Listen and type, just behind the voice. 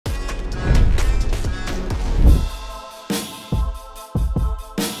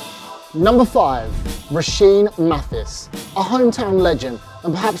Number 5, Rashean Mathis, a hometown legend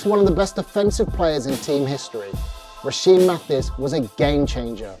and perhaps one of the best defensive players in team history. Rashean Mathis was a game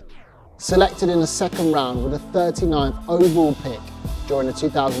changer. Selected in the second round with the 39th overall pick during the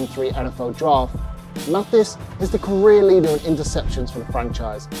 2003 NFL Draft, Mathis is the career leader in interceptions for the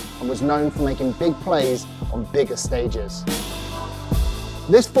franchise and was known for making big plays on bigger stages.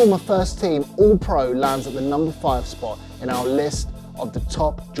 This former first-team All-Pro lands at the number 5 spot in our list of the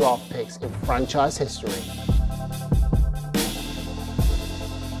top draft picks in franchise history.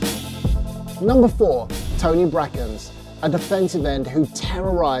 Number 4, Tony Brackens, a defensive end who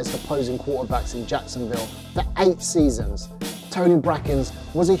terrorized opposing quarterbacks in Jacksonville for 8 seasons. Tony Brackens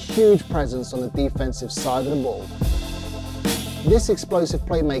was a huge presence on the defensive side of the ball. This explosive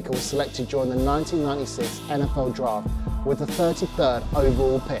playmaker was selected during the 1996 NFL Draft with the 33rd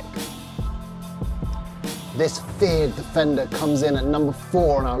overall pick. This feared defender comes in at number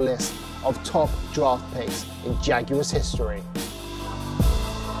 4 on our list of top draft picks in Jaguars history.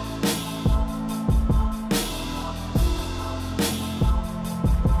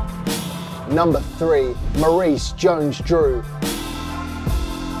 Number 3, Maurice Jones-Drew.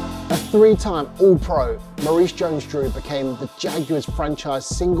 A 3-time All-Pro, Maurice Jones-Drew became the Jaguars franchise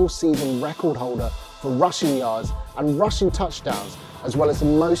single-season record holder for rushing yards and rushing touchdowns, as well as the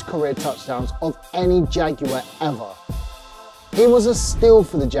most career touchdowns of any Jaguar ever. He was a steal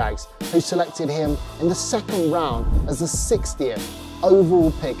for the Jags, who selected him in the second round as the 60th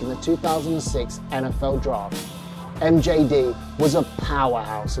overall pick in the 2006 NFL Draft. MJD was a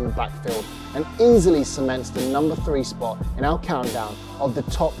powerhouse in the backfield and easily cements the number 3 spot in our countdown of the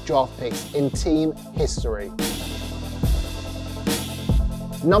top draft picks in team history.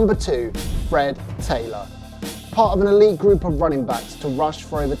 Number 2, Fred Taylor. Part of an elite group of running backs to rush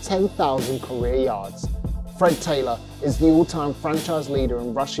for over 10,000 career yards. Fred Taylor is the all-time franchise leader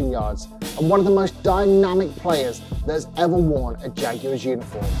in rushing yards and one of the most dynamic players that has ever worn a Jaguars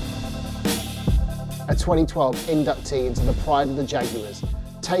uniform. A 2012 inductee into the pride of the Jaguars,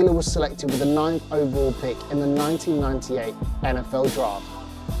 Taylor was selected with the 9th overall pick in the 1998 NFL Draft.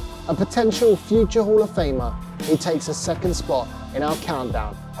 A potential future Hall of Famer, he takes a second spot in our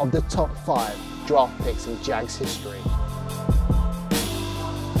countdown of the top 5 draft picks in Jags history.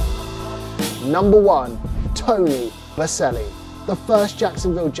 Number 1, Tony Boselli, the first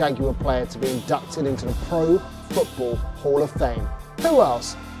Jacksonville Jaguar player to be inducted into the Pro Football Hall of Fame. Who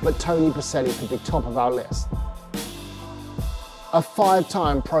else but Tony Boselli could be top of our list? A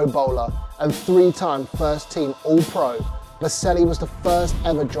 5-time Pro Bowler and 3-time first-team All-Pro, Boselli was the first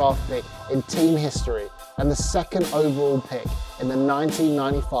ever draft pick in team history and the 2nd overall pick in the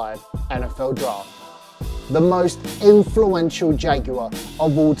 1995 NFL Draft. The most influential Jaguar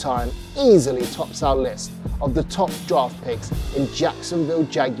of all time easily tops our list of the top draft picks in Jacksonville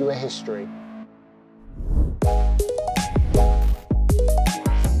Jaguar history.